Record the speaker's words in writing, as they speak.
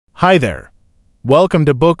Hi there. Welcome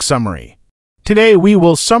to Book Summary. Today we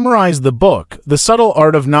will summarize the book, The Subtle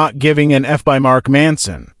Art of Not Giving an F by Mark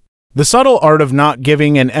Manson. The Subtle Art of Not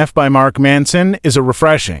Giving an F by Mark Manson is a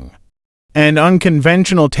refreshing and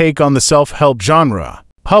unconventional take on the self-help genre,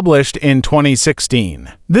 published in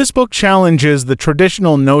 2016. This book challenges the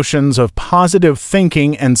traditional notions of positive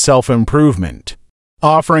thinking and self-improvement,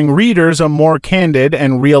 offering readers a more candid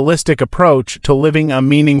and realistic approach to living a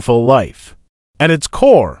meaningful life. At its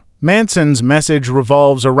core, Manson's message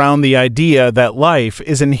revolves around the idea that life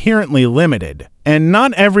is inherently limited, and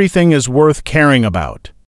not everything is worth caring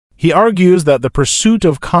about. He argues that the pursuit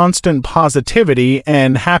of constant positivity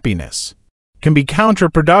and happiness can be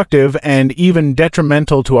counterproductive and even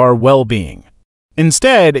detrimental to our well-being.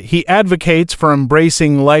 Instead, he advocates for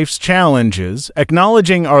embracing life's challenges,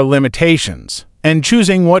 acknowledging our limitations, and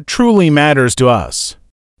choosing what truly matters to us.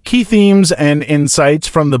 Key themes and insights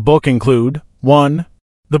from the book include: 1.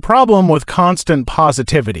 The problem with constant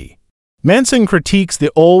positivity. Manson critiques the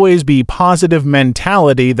always be positive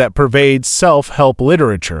mentality that pervades self-help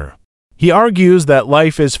literature. He argues that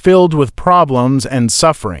life is filled with problems and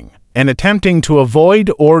suffering, and attempting to avoid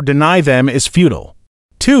or deny them is futile.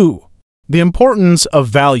 2. The importance of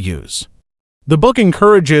values. The book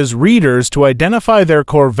encourages readers to identify their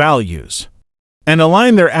core values and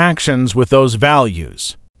align their actions with those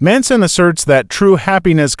values. Manson asserts that true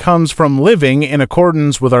happiness comes from living in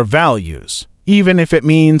accordance with our values, even if it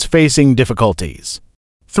means facing difficulties.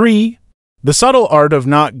 3. The Subtle Art of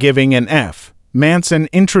Not Giving an F. Manson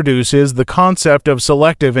introduces the concept of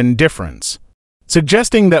selective indifference,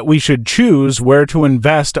 suggesting that we should choose where to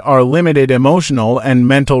invest our limited emotional and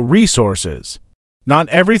mental resources. Not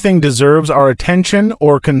everything deserves our attention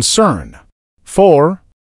or concern. 4.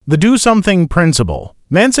 The Do Something Principle.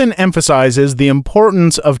 Manson emphasizes the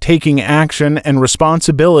importance of taking action and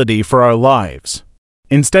responsibility for our lives.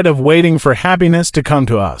 Instead of waiting for happiness to come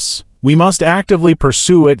to us, we must actively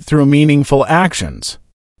pursue it through meaningful actions.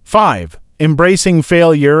 5. Embracing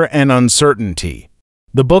failure and uncertainty.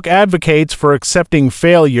 The book advocates for accepting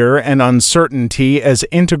failure and uncertainty as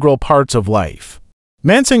integral parts of life.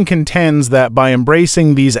 Manson contends that by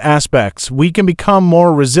embracing these aspects, we can become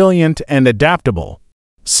more resilient and adaptable.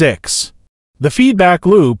 6. The Feedback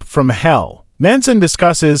Loop from Hell. Manson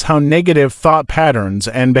discusses how negative thought patterns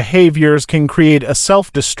and behaviors can create a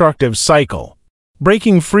self-destructive cycle.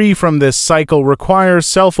 Breaking free from this cycle requires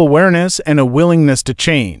self-awareness and a willingness to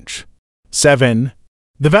change. 7.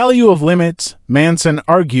 The Value of Limits. Manson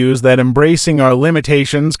argues that embracing our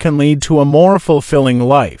limitations can lead to a more fulfilling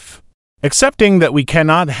life. Accepting that we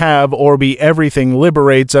cannot have or be everything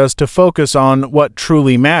liberates us to focus on what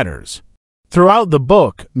truly matters. Throughout the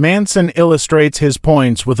book, Manson illustrates his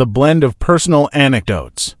points with a blend of personal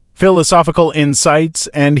anecdotes, philosophical insights,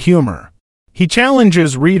 and humor. He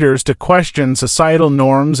challenges readers to question societal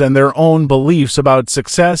norms and their own beliefs about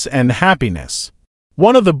success and happiness.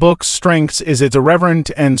 One of the book's strengths is its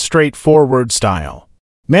irreverent and straightforward style.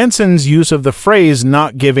 Manson's use of the phrase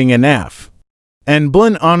 "not giving an F" and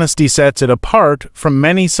blunt honesty sets it apart from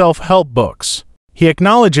many self-help books. He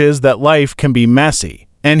acknowledges that life can be messy,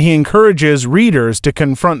 and he encourages readers to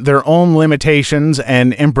confront their own limitations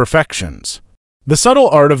and imperfections. The Subtle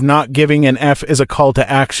Art of Not Giving an F is a call to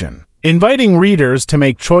action, inviting readers to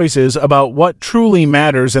make choices about what truly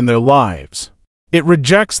matters in their lives. It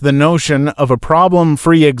rejects the notion of a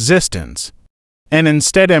problem-free existence, and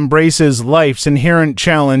instead embraces life's inherent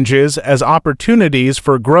challenges as opportunities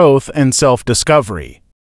for growth and self-discovery.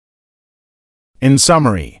 In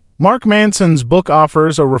summary, Mark Manson's book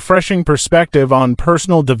offers a refreshing perspective on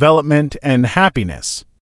personal development and happiness.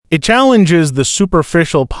 It challenges the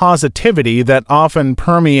superficial positivity that often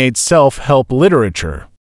permeates self-help literature,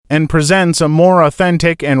 and presents a more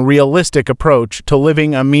authentic and realistic approach to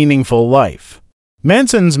living a meaningful life.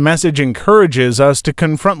 Manson's message encourages us to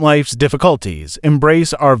confront life's difficulties,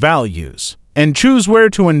 embrace our values, and choose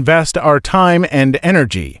where to invest our time and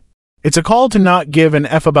energy. It's a call to not give an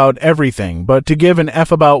F about everything, but to give an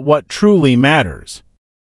F about what truly matters.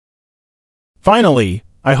 Finally,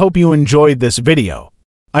 I hope you enjoyed this video.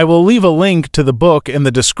 I will leave a link to the book in the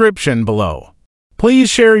description below. Please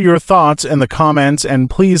share your thoughts in the comments and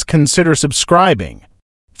please consider subscribing.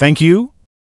 Thank you.